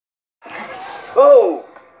Oh,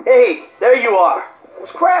 hey, there you are.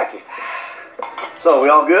 What's cracking? So, we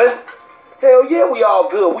all good? Hell yeah, we all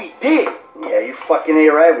good. We did. Yeah, you fucking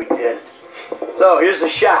ain't right, we did. So, here's the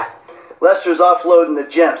shot. Lester's offloading the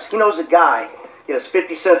gems. He knows a guy. Get us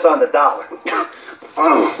 50 cents on the dollar.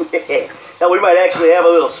 Hell, we might actually have a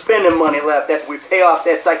little spending money left after we pay off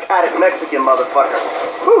that psychotic Mexican motherfucker.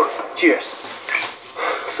 Whew. Cheers.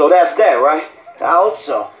 So that's that, right? I hope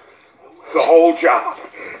so. The whole job.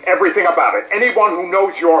 Everything about it. Anyone who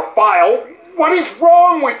knows your file, what is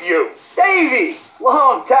wrong with you? Davey!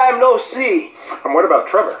 Long time no see. And what about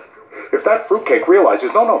Trevor? If that fruitcake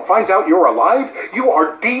realizes, finds out you're alive, you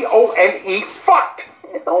are D-O-N-E fucked.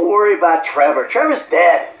 Don't worry about Trevor. Trevor's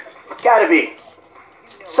dead. Gotta be.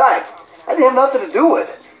 Besides, I didn't have nothing to do with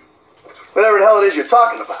it. Whatever the hell it is you're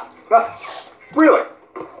talking about. Really?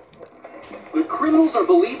 The criminals are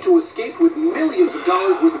believed to escape with millions of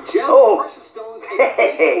dollars worth of gems, precious stones, and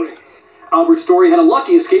hey. rings. Albert Story had a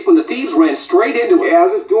lucky escape when the thieves ran straight into it. Yeah, I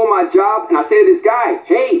was just doing my job, and I say to this guy,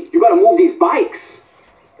 hey, you gotta move these bikes.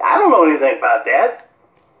 I don't know anything about that.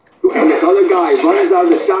 And this other guy runs out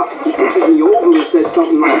of the shop, he pushes me over and says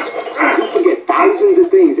something like, you forget thousands of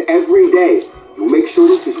things every day. You'll make sure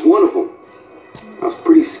this is one of them. That was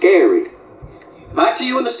pretty scary. Back to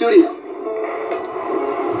you in the studio.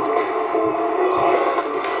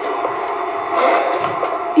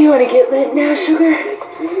 You want to get lit now, sugar?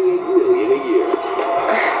 $28 million a year.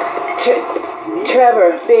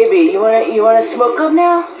 Trevor, baby, you wanna smoke up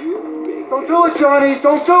now? Don't do it, Johnny.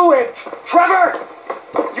 Don't do it. Trevor!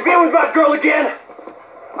 You been with my girl again?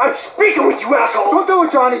 I'm speaking with you, asshole. Don't do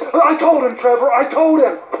it, Johnny. I told him, Trevor. I told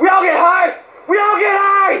him. We all get high. We all get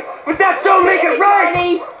high. But that don't make it right.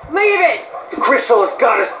 Johnny, leave it. The crystal has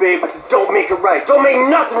got us, babe, but it don't make it right. Don't make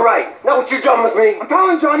nothing right. Not what you done with me. I'm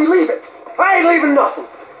telling Johnny, leave it. I ain't leaving nothing.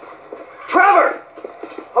 Trevor!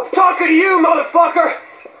 I'm talking to you, motherfucker!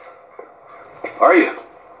 Are you?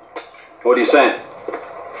 What are you saying?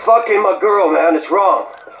 Fucking my girl, man. It's wrong.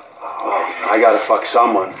 Oh, I gotta fuck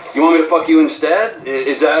someone. You want me to fuck you instead?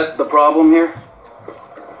 Is that the problem here?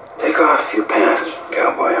 Take off your pants,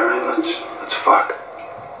 cowboy, all right? Let's fuck.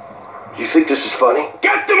 You think this is funny?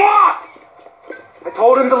 Get them off! I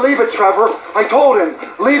told him to leave it, Trevor. I told him.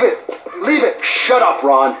 Leave it. Leave it. Shut up,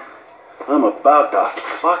 Ron. I'm about to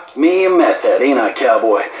fuck me a method, ain't I,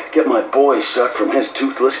 cowboy? Get my boy sucked from his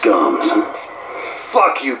toothless gums.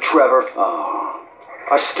 Fuck you, Trevor. Oh.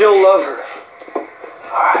 I still love her. All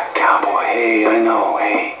right, cowboy. Hey, I know.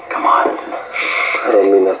 Hey, come on. I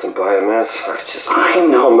don't mean nothing by it, man. I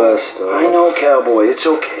know. Messed up. I know, cowboy. It's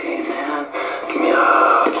okay, man. Give me a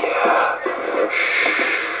hug, yeah.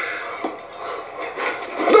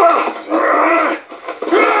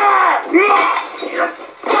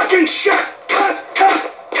 Fucking shit! Cut!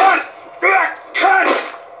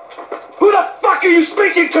 Who the fuck are you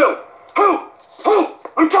speaking to? Who?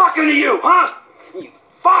 I'm talking to you, huh? You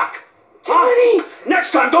fuck! Johnny!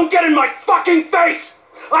 Next time, don't get in my fucking face!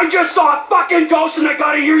 I just saw a fucking ghost and I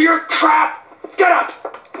gotta hear your crap! Get up!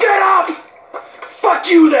 Get up! Fuck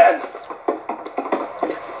you then!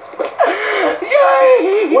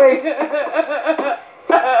 Johnny! Wait.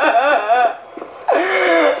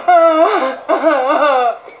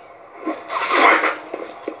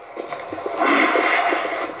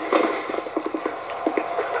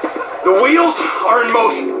 The wheels are in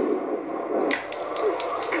motion.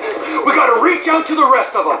 We gotta reach out to the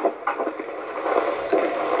rest of them.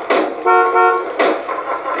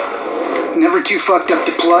 Never too fucked up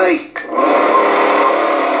to play.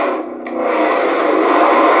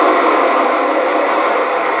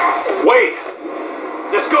 Wait!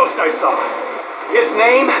 This ghost I saw. His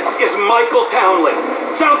name is Michael Townley.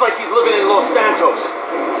 Sounds like he's living in Los Santos.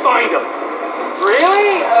 Find him.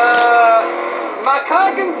 Really? My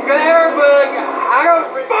cousin's there, but I don't...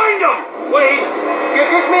 Find him! Wait! Does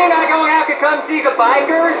this mean I don't have to come see the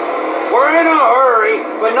bikers? We're in a hurry,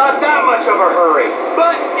 but not that much of a hurry.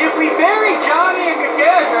 But if we bury Johnny in the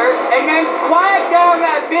desert and then quiet down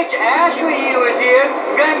that bitch Ashley he was in,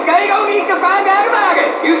 then they don't need to find out about it.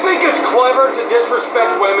 You think it's clever to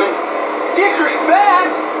disrespect women? Disrespect?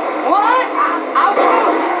 What?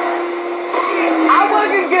 I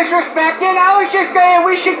wasn't disrespecting. I was just saying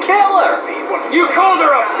we should kill her. You called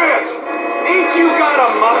her a bitch. Ain't you got a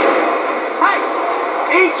mother?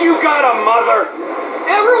 Ain't you got a mother?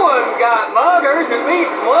 Everyone's got mothers, at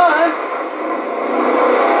least one.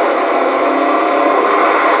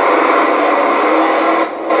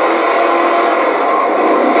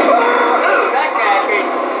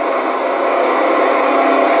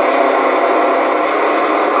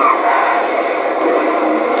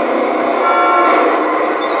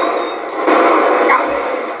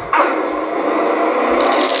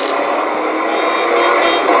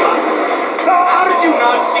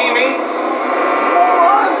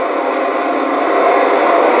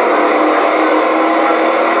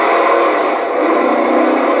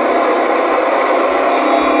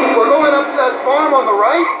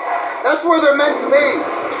 where they're meant to be.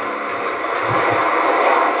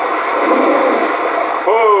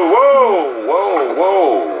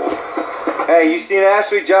 Whoa. Hey, you seen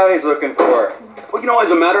Ashley? Johnny's looking for her. Well, you know,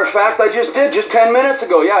 as a matter of fact, I just did, just 10 minutes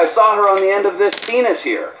ago. Yeah, I saw her on the end of this penis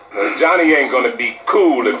here. Johnny ain't gonna be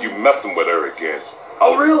cool if you messing with her again.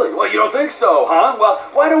 Oh, really? Well, you don't think so, huh? Well,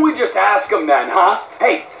 why don't we just ask him then, huh?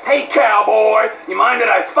 Hey, cowboy, you mind that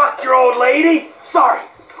I fucked your old lady? Sorry.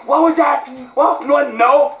 What was that? Well,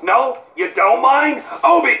 no, you don't mind?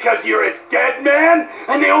 Oh, because you're a dead man?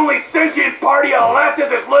 And the only sentient part you left is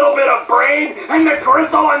this little bit of brain and the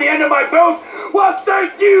gristle on the end of my boot? Well,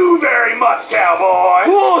 thank you very much, cowboy.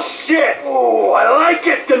 Bullshit! Oh, I like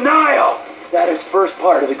it, denial. That is first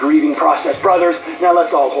part of the grieving process, brothers. Now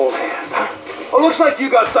let's all hold hands. Well, looks like you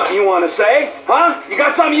got something you want to say, huh? You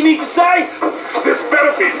got something you need to say? This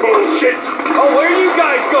better be bullshit. Oh, where are you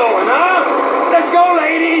guys going, huh? Let's go,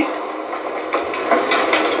 ladies.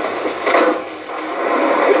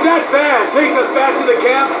 If that van takes us back to the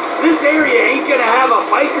camp, this area ain't gonna have a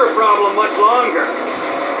biker problem much longer.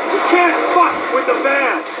 We can't fuck with the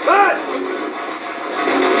van, but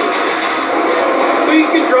we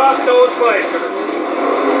can drop those bikers.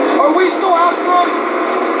 Are we still after them?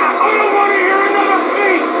 I don't want to hear another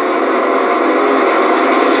beat.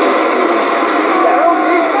 They'll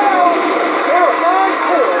be found. They're mine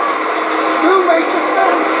too. Who makes a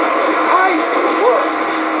sound? I work.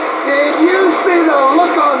 Did you see the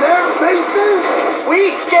look on their faces?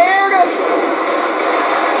 We scared of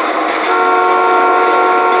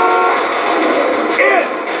In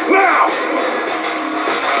now.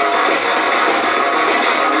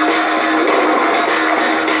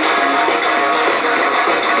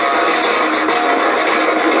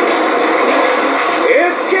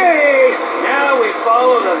 Okay, now we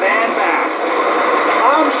follow the van back.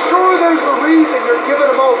 I'm sure there's a reason you're giving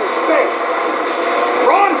them all this space.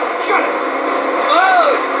 Ron, shut it.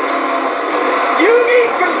 clothes. You need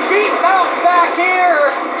some seat belts back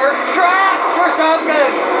here, or straps or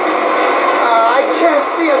something. I can't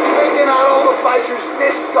see us taking out all the bikers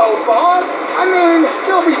disco, boss. I mean,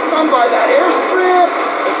 there'll be some by that airstrip,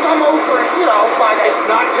 and some over, by that...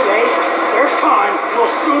 Not today. Their time will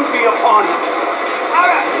soon be upon them. All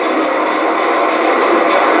right.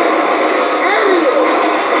 Idiots!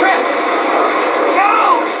 Trip.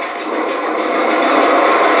 Go.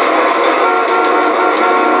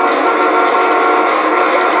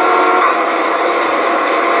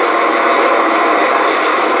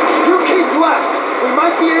 You keep left. We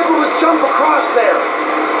might be able to jump across there.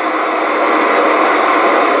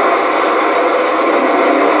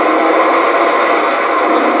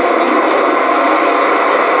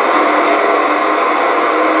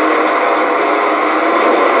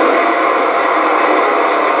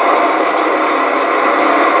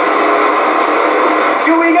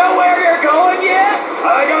 Do we know where you're going yet?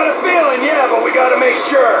 I got a feeling, yeah, but we gotta make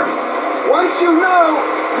sure. Once you know,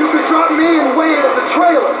 you could drop me and Wade at the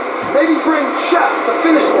trailer. Maybe bring Chef to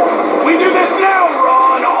finish that. We do this now,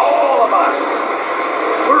 Ron, all of us.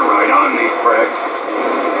 We're right on these bricks.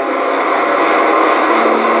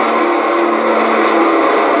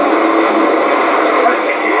 That's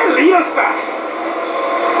it. Yeah, lead us back.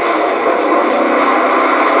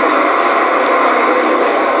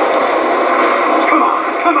 Come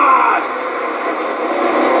on.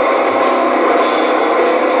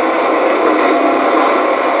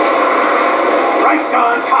 Right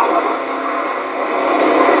on top of them.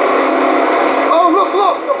 Oh,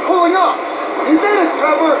 look, they're pulling up. You did it,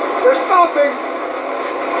 Trevor. They're stopping.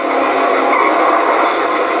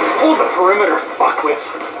 Hold the perimeter,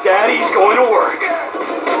 fuckwits. Daddy's going to work.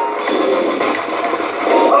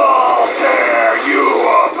 I'll tear you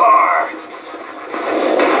apart.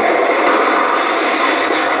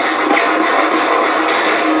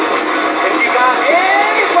 If you got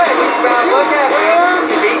any questions about what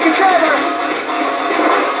happened, speak to Trevor.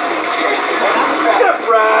 Step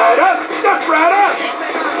right up.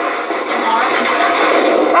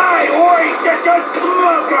 Hey, boys, get good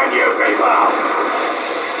smoke on you people.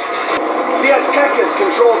 The Aztecas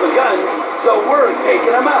control the guns, so we're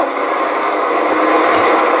taking them out.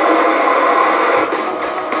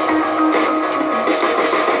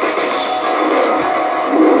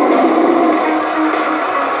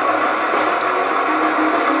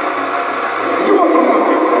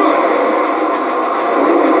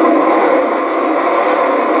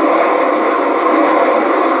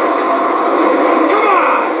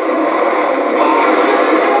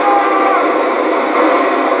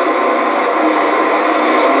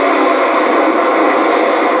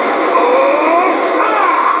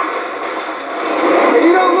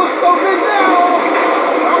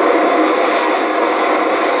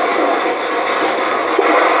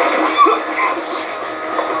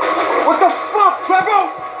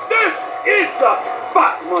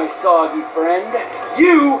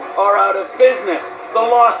 business. The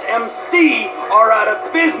Lost MC are out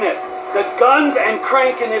of business. The guns and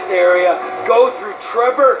crank in this area go through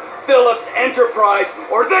Trevor Phillips Enterprise,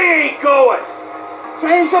 or they ain't going.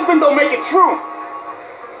 Saying something don't make it true.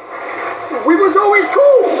 We was always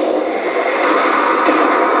cool.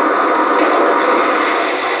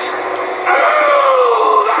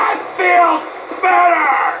 Oh, that feels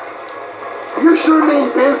better. You sure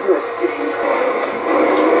mean business, Steve.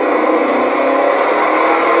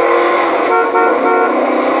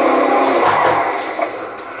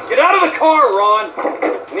 Get out of the car, Ron.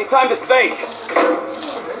 I need time to think.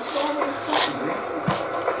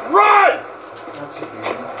 Run!